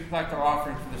seated as we collect our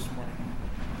offering for this morning.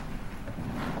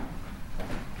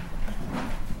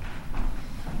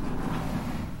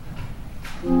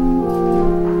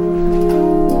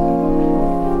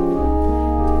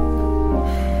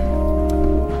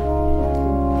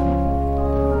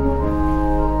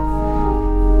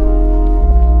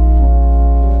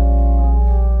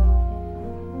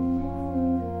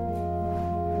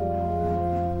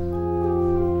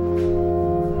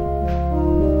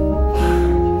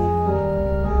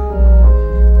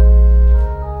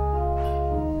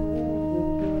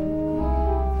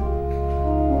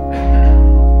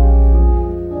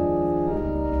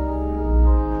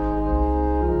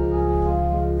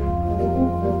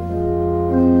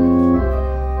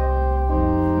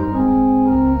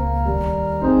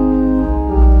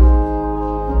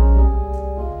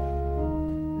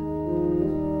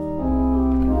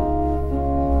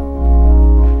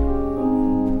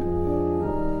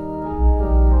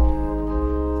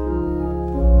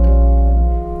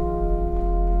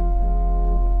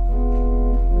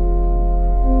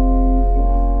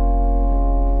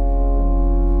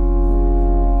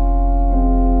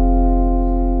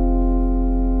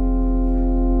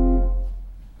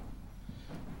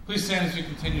 Please stand as we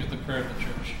continue with the prayer of the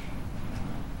church.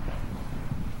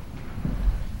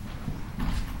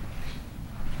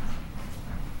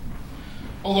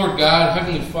 O Lord God,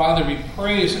 Heavenly Father, we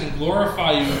praise and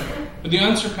glorify you for the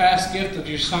unsurpassed gift of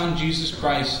your Son, Jesus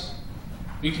Christ.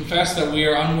 We confess that we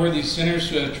are unworthy sinners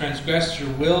who have transgressed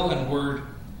your will and word.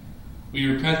 We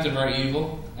repent of our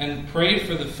evil and pray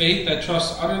for the faith that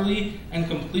trusts utterly and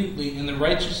completely in the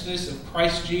righteousness of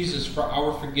Christ Jesus for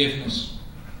our forgiveness.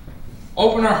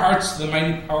 Open our hearts to the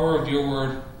mighty power of your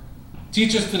word.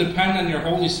 Teach us to depend on your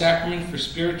holy sacrament for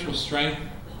spiritual strength.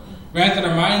 Grant that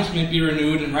our minds may be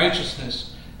renewed in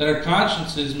righteousness, that our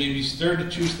consciences may be stirred to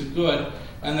choose the good,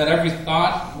 and that every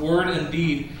thought, word, and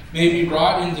deed may be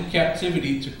brought into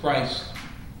captivity to Christ.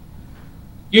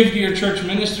 Give to your church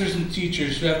ministers and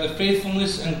teachers who have the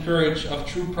faithfulness and courage of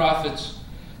true prophets,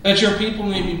 that your people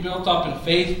may be built up in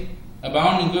faith,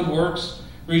 abound in good works,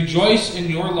 rejoice in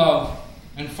your love,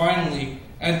 and finally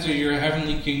enter your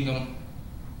heavenly kingdom.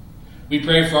 We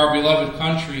pray for our beloved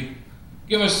country.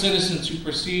 Give us citizens who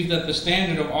perceive that the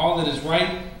standard of all that is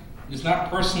right is not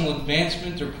personal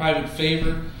advancement or private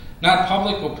favor, not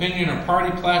public opinion or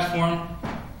party platform,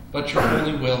 but your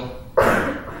holy will.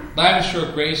 Lavish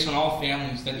your grace on all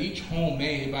families, that each home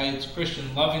may, by its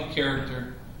Christian loving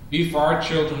character, be for our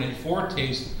children a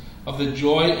foretaste of the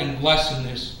joy and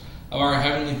blessedness of our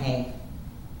heavenly home.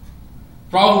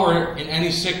 For all who are in any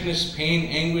sickness, pain,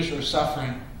 anguish, or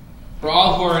suffering, for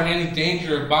all who are in any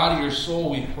danger of body or soul,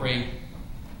 we pray.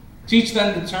 Teach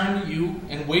them to turn to you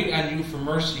and wait on you for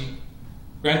mercy.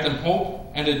 Grant them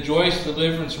hope and a joyous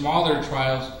deliverance from all their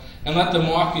trials, and let them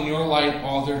walk in your light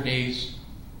all their days.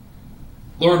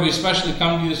 Lord, we especially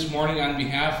come to you this morning on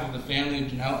behalf of the family of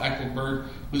Janelle Eckelberg,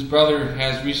 whose brother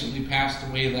has recently passed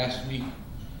away last week.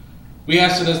 We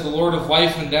ask that as the Lord of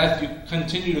life and death, you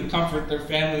continue to comfort their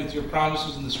family with your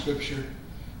promises in the Scripture.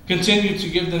 Continue to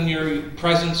give them your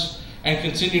presence and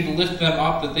continue to lift them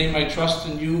up that they might trust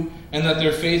in you and that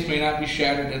their faith may not be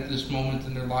shattered at this moment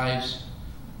in their lives.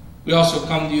 We also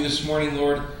come to you this morning,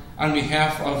 Lord, on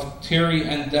behalf of Terry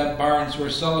and Deb Barnes, who are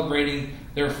celebrating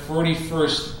their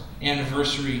 41st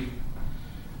anniversary.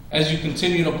 As you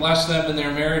continue to bless them in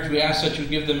their marriage, we ask that you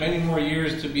give them many more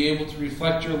years to be able to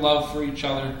reflect your love for each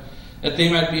other, that they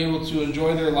might be able to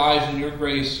enjoy their lives in your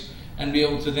grace, and be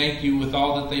able to thank you with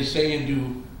all that they say and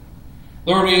do.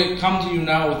 Lord, we come to you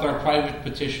now with our private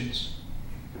petitions.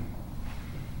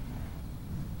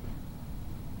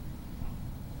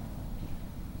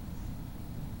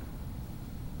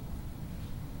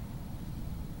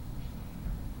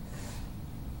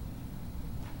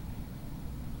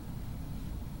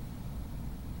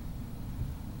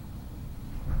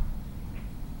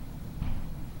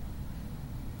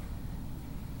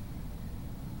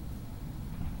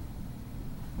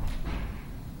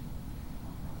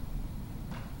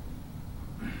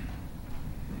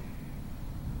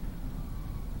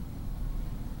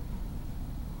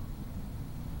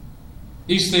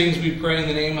 These things we pray in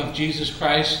the name of Jesus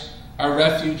Christ, our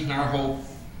refuge and our hope,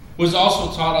 who has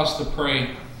also taught us to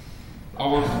pray.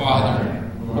 Our Father,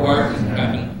 who art in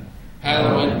heaven,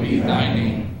 hallowed be thy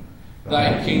name.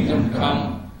 Thy kingdom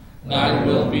come, thy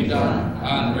will be done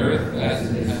on earth as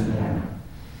in heaven.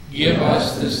 Give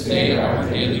us this day our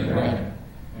daily bread,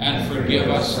 and forgive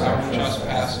us our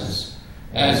trespasses,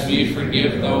 as we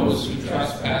forgive those who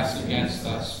trespass against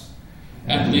us.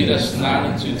 And lead us not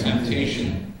into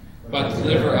temptation, but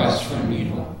deliver us from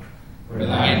evil. For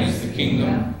thine is the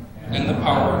kingdom, and the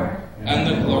power, and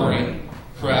the glory,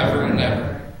 forever and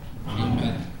ever.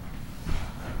 Amen.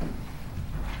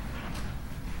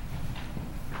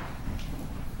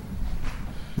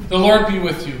 The Lord be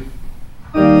with you.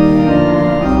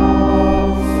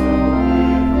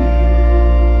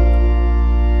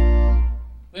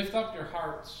 Lift up your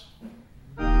hearts.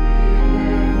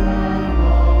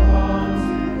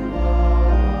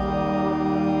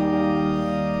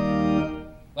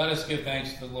 Let us give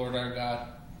thanks to the Lord our God.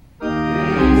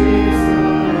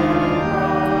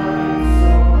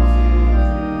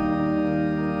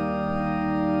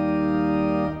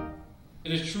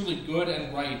 It is truly good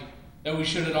and right that we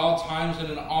should at all times and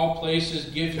in all places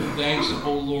give you thanks,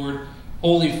 O Lord,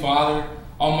 Holy Father,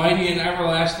 Almighty and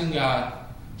everlasting God,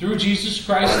 through Jesus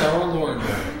Christ our Lord,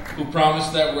 who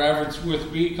promised that wherever 2 or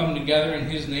 3 come together in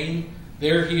his name,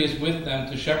 there he is with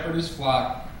them to shepherd his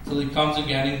flock till he comes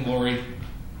again in glory.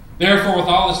 Therefore, with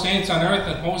all the saints on earth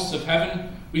and hosts of heaven,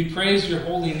 we praise your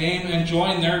holy name and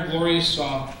join their glorious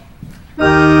song.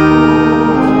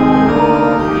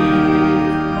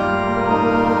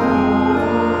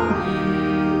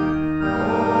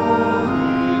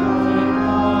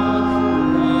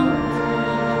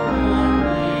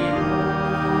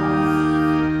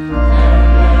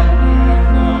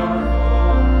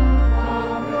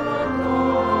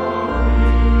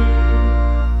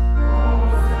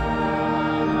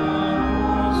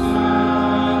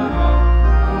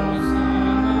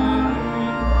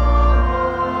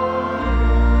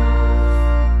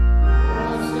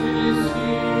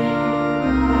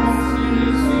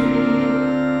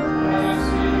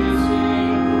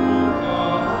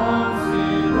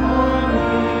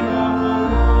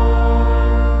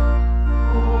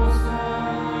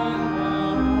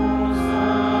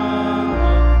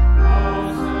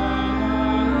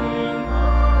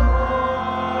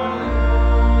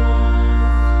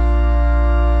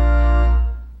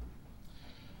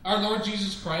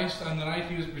 On the night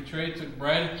he was betrayed, took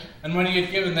bread, and when he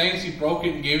had given thanks, he broke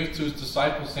it and gave it to his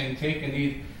disciples, saying, "Take and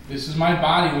eat. This is my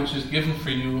body, which is given for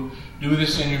you. Do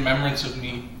this in remembrance of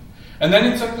me." And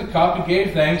then he took the cup, and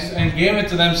gave thanks, and gave it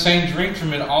to them, saying, "Drink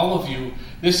from it, all of you.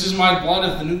 This is my blood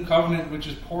of the new covenant, which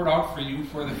is poured out for you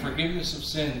for the forgiveness of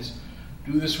sins.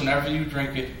 Do this whenever you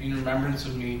drink it, in remembrance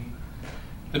of me."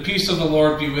 The peace of the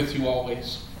Lord be with you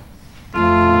always.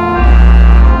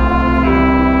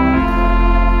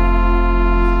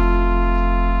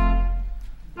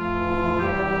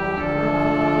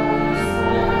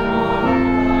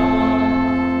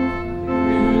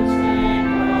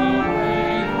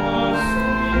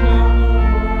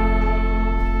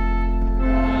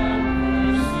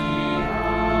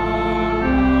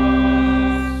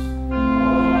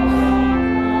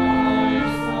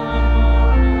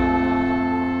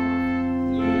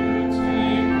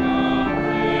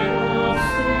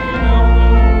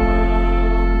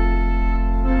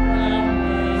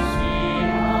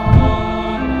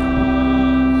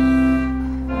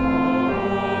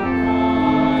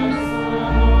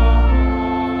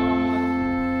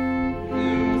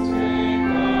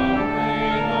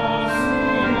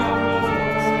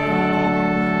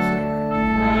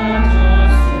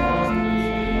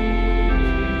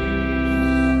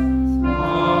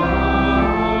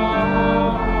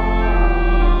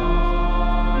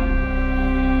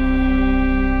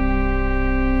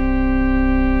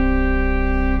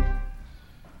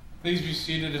 Please be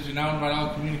seated as we now invite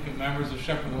all communicant members of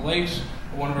Shepherd of the Lakes,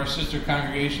 or one of our sister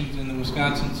congregations in the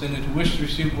Wisconsin Synod who wish to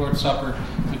receive the Lord's Supper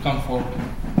to come forward.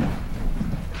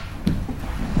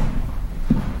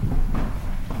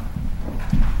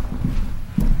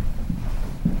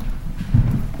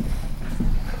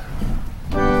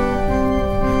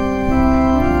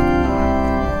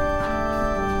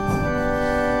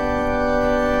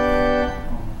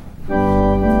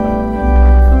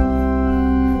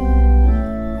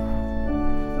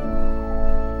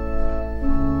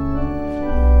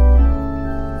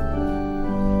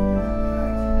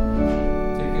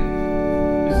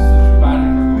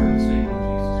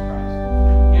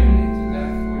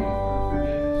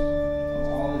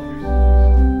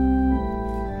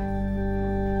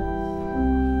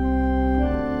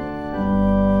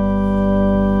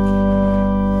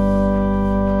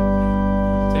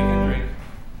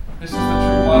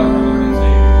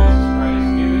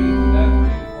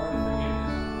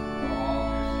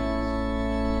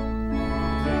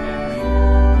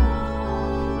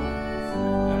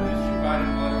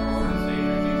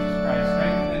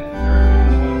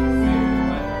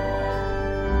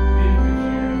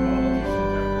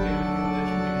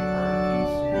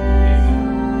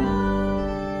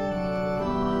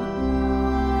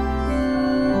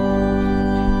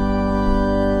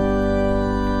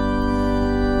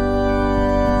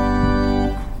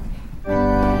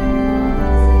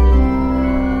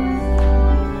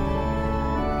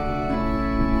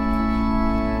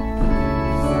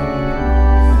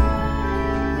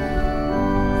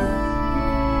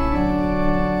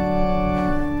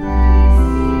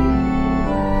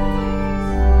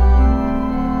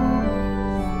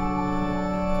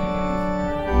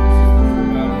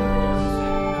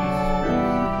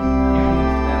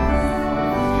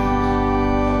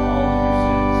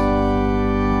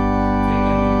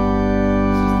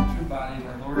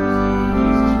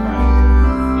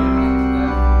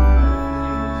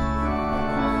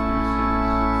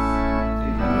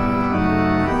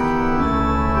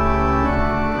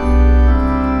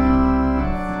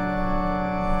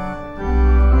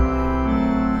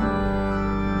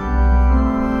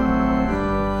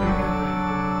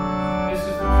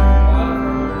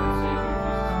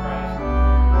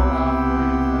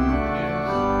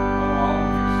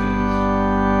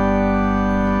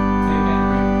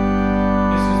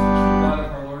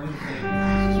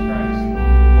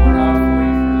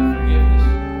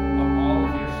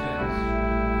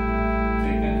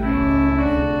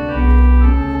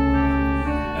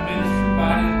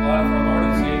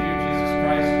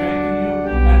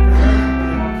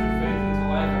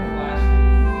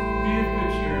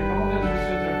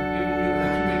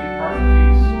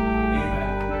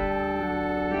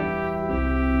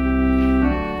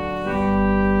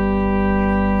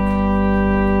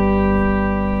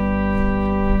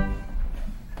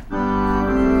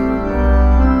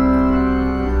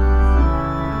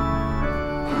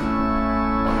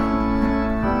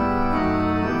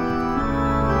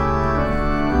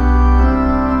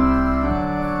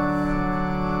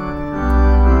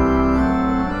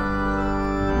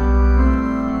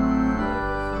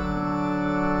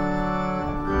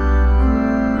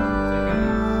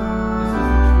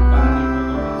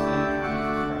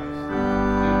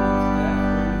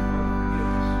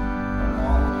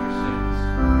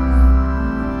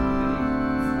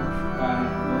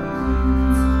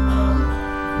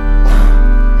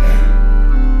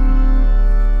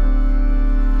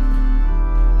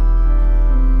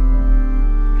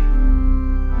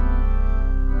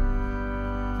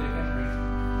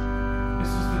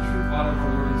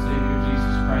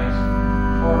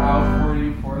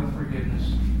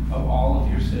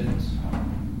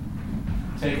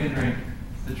 Take and drink.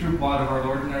 The true blood of our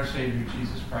Lord and our Savior,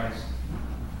 Jesus Christ.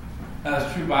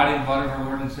 The true body and blood of our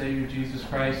Lord and Savior, Jesus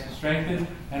Christ, to strengthen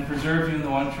and preserve you in the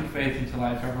one true faith unto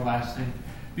life everlasting.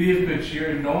 Be of good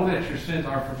cheer and know that your sins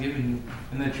are forgiven you,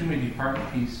 and that you may depart in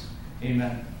peace.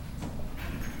 Amen.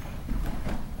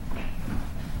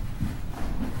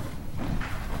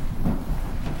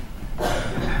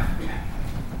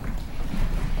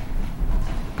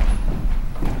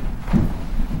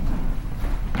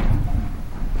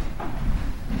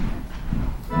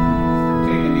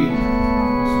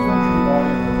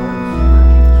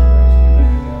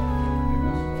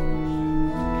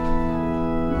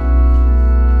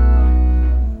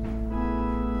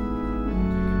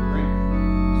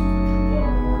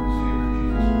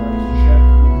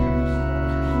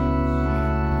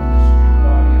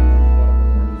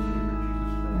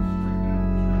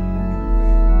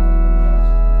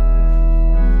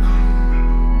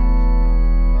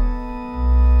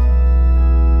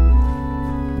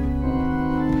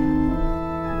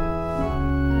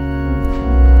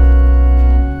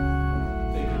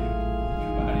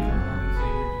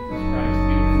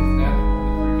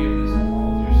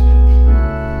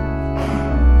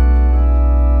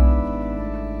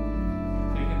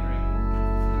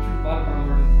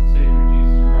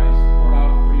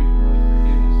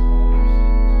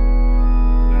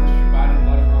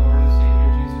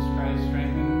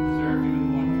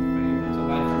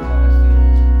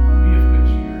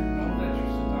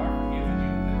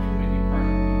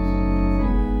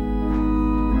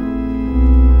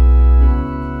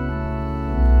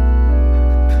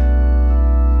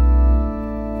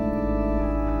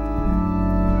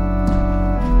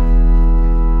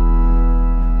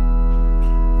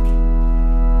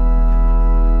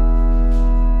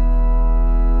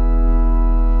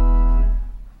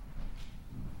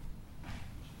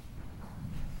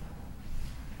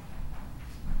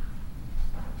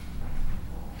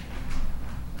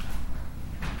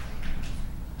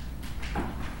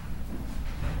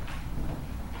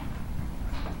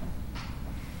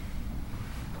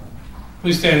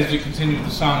 Please stand as we continue with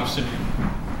the Song of Simeon.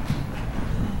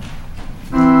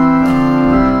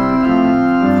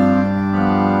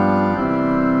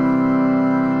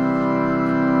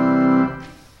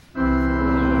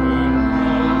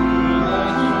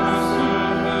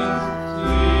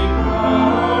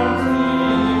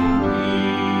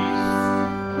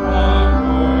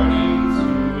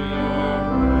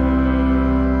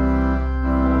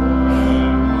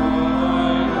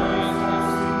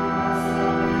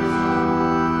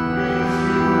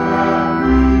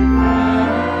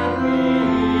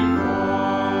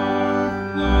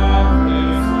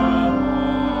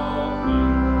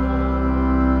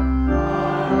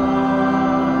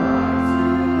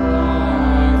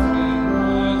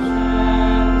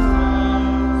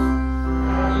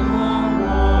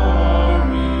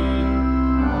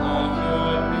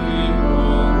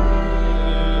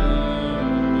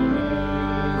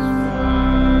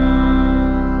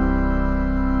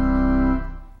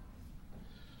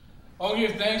 Oh,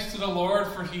 give thanks to the Lord,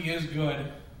 for he is good.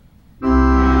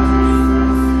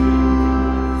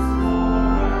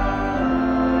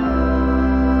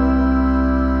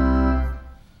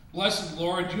 Blessed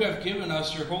Lord, you have given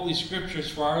us your holy scriptures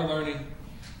for our learning.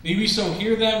 May we so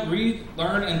hear them, read,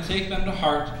 learn, and take them to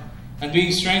heart, and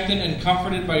being strengthened and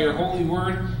comforted by your holy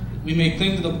word, we may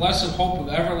cling to the blessed hope of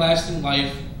everlasting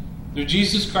life. Through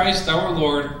Jesus Christ our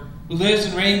Lord, who lives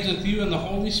and reigns with you in the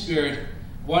Holy Spirit,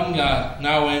 one God,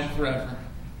 now and forever.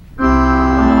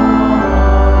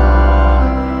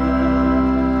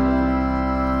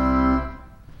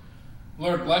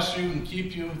 Lord bless you and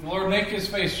keep you. The Lord make his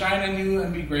face shine on you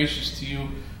and be gracious to you.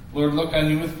 Lord look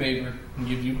on you with favor and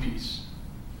give you peace.